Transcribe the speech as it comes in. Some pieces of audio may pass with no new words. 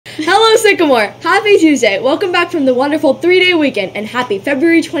Hello, Sycamore! Happy Tuesday! Welcome back from the wonderful 3-day weekend, and happy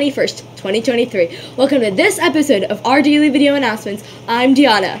February 21st, 2023. Welcome to this episode of our daily video announcements. I'm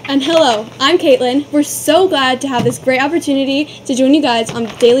Deanna. And hello, I'm Caitlin. We're so glad to have this great opportunity to join you guys on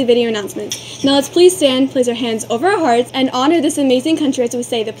daily video announcements. Now let's please stand, place our hands over our hearts, and honor this amazing country as we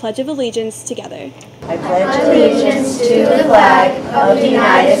say the Pledge of Allegiance together. I pledge allegiance to the flag of the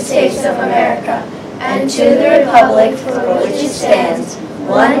United States of America and to the republic for which it stands,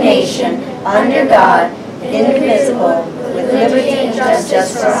 one nation, under God, indivisible, with liberty and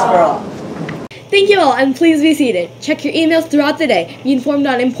justice for all. Thank you all, and please be seated. Check your emails throughout the day. Be informed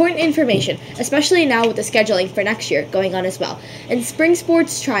on important information, especially now with the scheduling for next year going on as well. And spring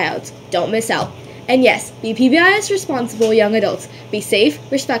sports tryouts. Don't miss out. And yes, be PBIS responsible young adults. Be safe,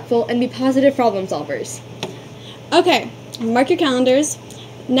 respectful, and be positive problem solvers. Okay, mark your calendars.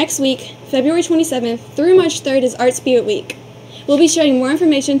 Next week, February 27th through March 3rd is Art Spirit Week. We'll be sharing more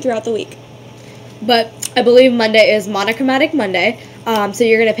information throughout the week. But I believe Monday is Monochromatic Monday, so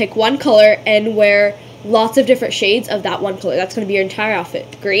you're going to pick one color and wear lots of different shades of that one color. That's going to be your entire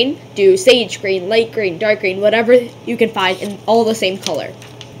outfit. Green, do sage green, light green, dark green, whatever you can find in all the same color.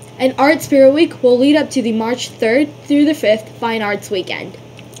 And Art Spirit Week will lead up to the March 3rd through the 5th Fine Arts Weekend.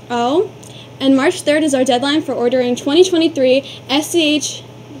 Oh, and March 3rd is our deadline for ordering 2023 SJH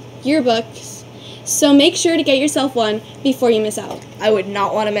yearbooks. So make sure to get yourself one before you miss out. I would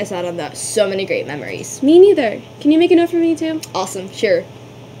not want to miss out on that. So many great memories. Me neither. Can you make a note for me too? Awesome, sure.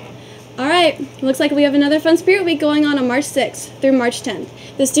 Alright, looks like we have another fun Spirit Week going on March 6th through March 10th.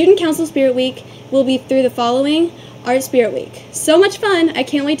 The Student Council Spirit Week will be through the following Art Spirit Week. So much fun! I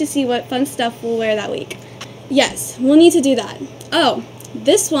can't wait to see what fun stuff we'll wear that week. Yes, we'll need to do that. Oh,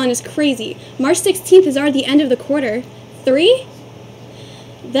 this one is crazy. March 16th is already the end of the quarter. 3?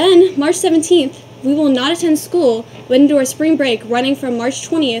 Then, March 17th, we will not attend school, but into our spring break running from March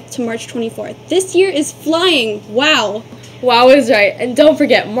 20th to March 24th. This year is flying! Wow! Wow is right. And don't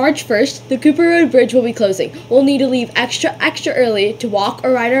forget, March 1st, the Cooper Road Bridge will be closing. We'll need to leave extra early to walk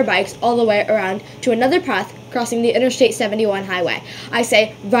or ride our bikes all the way around to another path crossing the Interstate 71 highway. I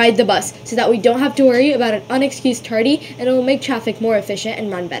say ride the bus so that we don't have to worry about an unexcused tardy, and it will make traffic more efficient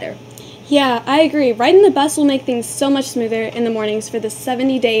and run better. Yeah, I agree. Riding the bus will make things so much smoother in the mornings for the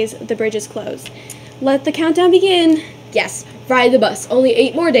 70 days the bridge is closed. Let the countdown begin. Yes, ride the bus. Only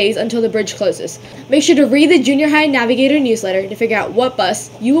 8 more days until the bridge closes. Make sure to read the Junior High Navigator newsletter to figure out what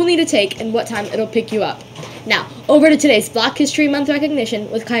bus you will need to take and what time it'll pick you up. Now, over to today's Black History Month recognition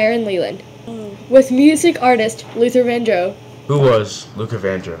with Kyra and Leland. With music artist Luther Vandross. Who was Luther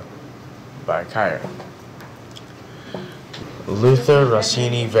Vandross? By Kyra. Luther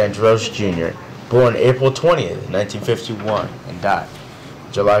Rossini Vandross Jr., born April 20th, 1951, and died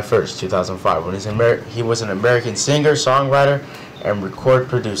July 1st, 2005. He was an American singer, songwriter, and record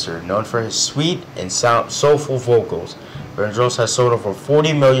producer, known for his sweet and soulful vocals. Vandross has sold over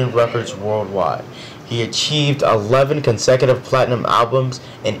 40 million records worldwide. He achieved 11 consecutive platinum albums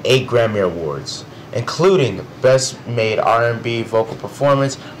and 8 Grammy Awards, including Best Made R&B Vocal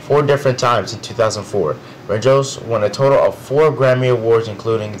Performance 4 different times in 2004. Vandross won a total of 4 Grammy Awards,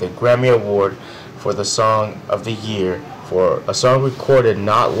 including the Grammy Award for the Song of the Year for a song recorded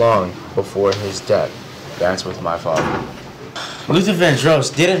not long before his death, Dance With My Father. Luther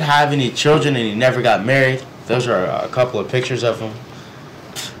Vandross didn't have any children and he never got married. Those are a couple of pictures of him.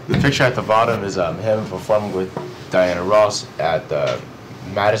 The picture at the bottom is him performing with Diana Ross at the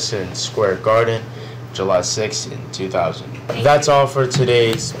Madison Square Garden, July 6th in 2000. That's all for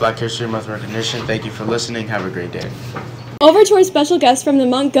today's Black History Month recognition. Thank you for listening. Have a great day. Over to our special guest from the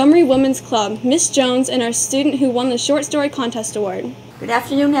Montgomery Women's Club, Miss Jones, and our student who won the Short Story Contest Award. Good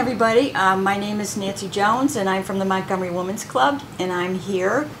afternoon, everybody. My name is Nancy Jones, and I'm from the Montgomery Women's Club, and I'm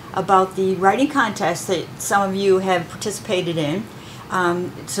here about the writing contest that some of you have participated in.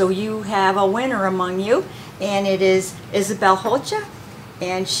 So you have a winner among you, and it is Isabel Holcha,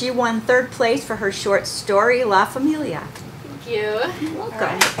 and she won 3rd place for her short story, La Familia. Thank you. You're welcome.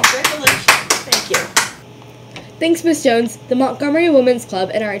 Right. Congratulations. Thank you. Thanks, Ms. Jones, the Montgomery Women's Club,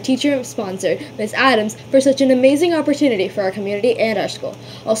 and our teacher sponsor, Ms. Adams, for such an amazing opportunity for our community and our school.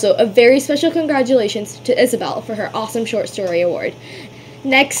 Also, a very special congratulations to Isabel for her awesome short story award.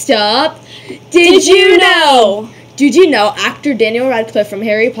 Next up, Did You Know? Did you know actor Daniel Radcliffe from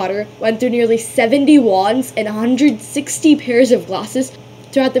Harry Potter went through nearly 70 wands and 160 pairs of glasses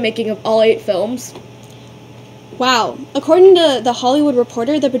throughout the making of all 8 films? Wow. According to The Hollywood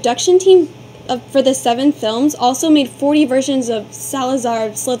Reporter, the production team for the 7 films also made 40 versions of Salazar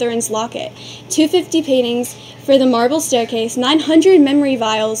Slytherin's locket, 250 paintings for the marble staircase, 900 memory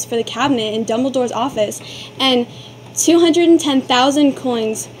vials for the cabinet in Dumbledore's office, and 210,000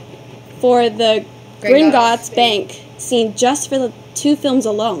 coins for the Gringotts Gringotts Bank scene just for the 2 films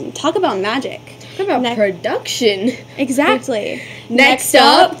alone. Talk about magic. Talk about production. Exactly. Next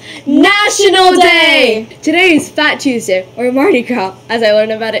up, National Day! Today is Fat Tuesday, or Mardi Gras, as I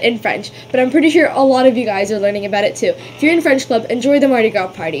learned about it in French, but I'm pretty sure a lot of you guys are learning about it too. If you're in French Club, enjoy the Mardi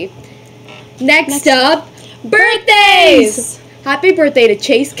Gras party. Next up, birthdays! Happy birthday to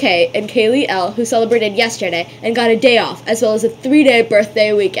Chase K and Kaylee L, who celebrated yesterday and got a day off, as well as a 3-day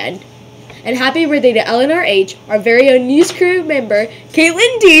birthday weekend. And happy birthday to Eleanor H., our very own news crew member,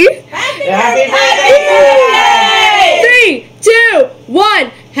 Caitlin D. Happy birthday! 3, 2,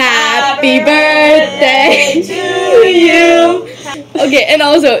 1. Happy birthday to you. Okay, and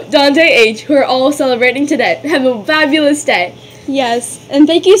also Dante H., who are all celebrating today. Have a fabulous day. Yes, and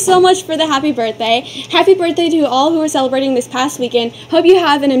thank you so much for the happy birthday. Happy birthday to all who are celebrating this past weekend. Hope you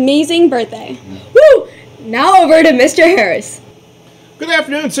have an amazing birthday. Woo! Now over to Mr. Harris. Good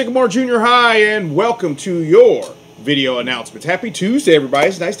afternoon, Sycamore Junior High, and welcome to your video announcements. Happy Tuesday, everybody.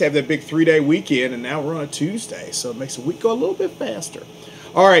 It's nice to have that big 3-day weekend, and now we're on a Tuesday, so it makes the week go a little bit faster.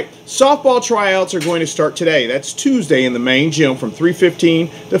 All right, softball tryouts are going to start today. That's Tuesday in the main gym from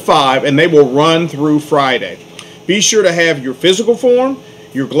 3:15 to 5, and they will run through Friday. Be sure to have your physical form,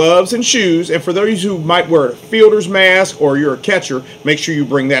 your gloves and shoes, and for those who might wear a fielder's mask or you're a catcher, make sure you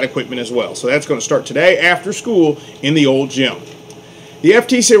bring that equipment as well. So that's going to start today after school in the old gym. The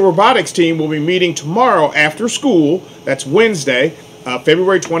FTC robotics team will be meeting tomorrow after school. That's Wednesday,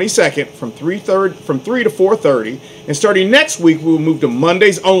 February 22nd, from 3 to 4:30. And starting next week, we will move to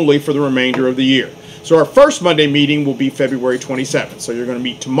Mondays only for the remainder of the year. So our first Monday meeting will be February 27th. So you're going to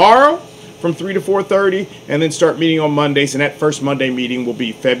meet tomorrow from 3 to 4:30, and then start meeting on Mondays. And that first Monday meeting will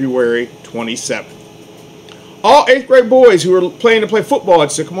be February 27th. All 8th grade boys who are planning to play football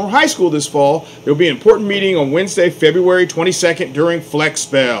at Sycamore High School this fall, there will be an important meeting on Wednesday, February 22nd during Flex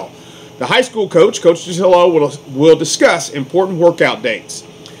Spell. The high school coach, Coach Desillo, will discuss important workout dates.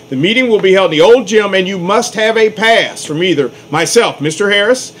 The meeting will be held in the old gym, and you must have a pass from either myself, Mr.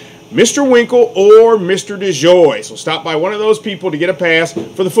 Harris, Mr. Winkle, or Mr. DeJoy. So stop by one of those people to get a pass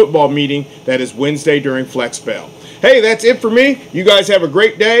for the football meeting that is Wednesday during Flex Spell. Hey, that's it for me. You guys have a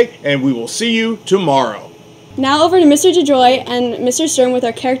great day, and we will see you tomorrow. Now over to Mr. DeJoy and Mr. Stern with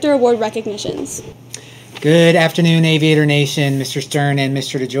our Character Award recognitions. Good afternoon, Aviator Nation. Mr. Stern and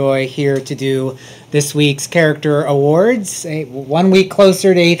Mr. DeJoy here to do this week's Character Awards. 1 week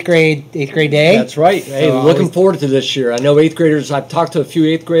closer to 8th grade day. That's right. Hey, So looking forward to this year. I know 8th graders, I've talked to a few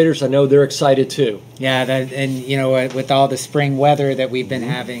 8th graders, I know they're excited too. Yeah, and you know, with all the spring weather that we've been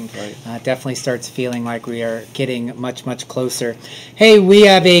having, it definitely starts feeling like we are getting much, much closer. Hey, we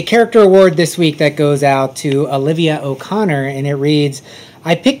have a Character Award this week that goes out to Olivia O'Connor, and it reads,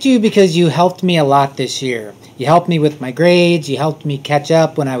 I picked you because you helped me a lot this year. You helped me with my grades, you helped me catch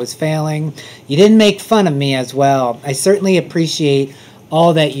up when I was failing. You didn't make fun of me as well. I certainly appreciate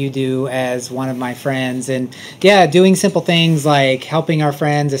all that you do as one of my friends. And yeah, doing simple things like helping our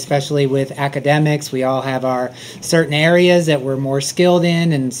friends, especially with academics. We all have our certain areas that we're more skilled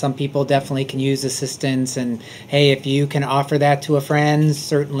in, and some people definitely can use assistance. And hey, if you can offer that to a friend,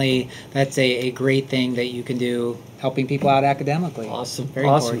 certainly that's a great thing that you can do, helping people out academically. Awesome. Very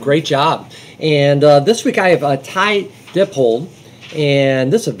awesome. important. Great job. And this week I have Ty Dippold,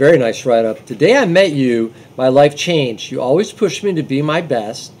 and this is a very nice write-up. Today I met you, my life changed. You always push me to be my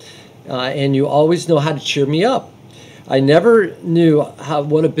best, and you always know how to cheer me up. I never knew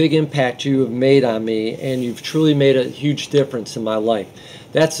what a big impact you have made on me, and you've truly made a huge difference in my life.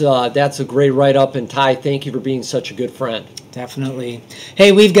 That's a great write-up, and Ty, thank you for being such a good friend. Definitely.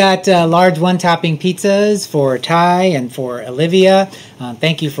 Hey, we've got large one-topping pizzas for Ty and for Olivia.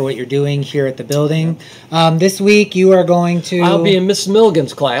 Thank you for what you're doing here at the building. This week you are going to... I'll be in Miss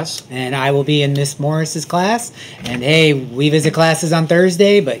Milligan's class. And I will be in Miss Morris's class. And hey, we visit classes on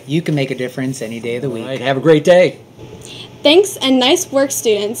Thursday, but you can make a difference any day of the week. All right, have a great day. Thanks and nice work,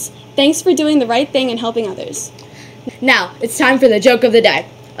 students. Thanks for doing the right thing and helping others. Now, it's time for the joke of the day.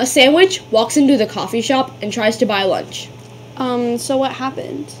 A sandwich walks into the coffee shop and tries to buy lunch. So what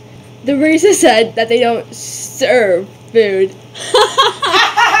happened? The barista said that they don't serve food.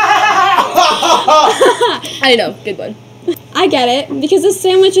 I know, good one. I get it, because a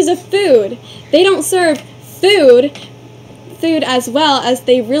sandwich is a food. They don't serve food as well as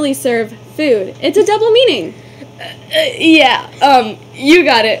they really serve food. It's a double meaning. Yeah, you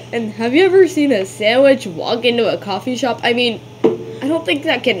got it. And have you ever seen a sandwich walk into a coffee shop? I mean, I don't think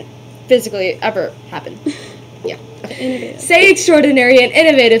that can physically ever happen. Yeah. Innovative. Stay extraordinary and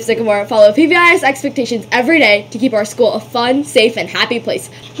innovative, Sycamore. Follow PBI's expectations every day to keep our school a fun, safe, and happy place.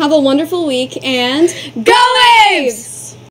 Have a wonderful week and Go Waves!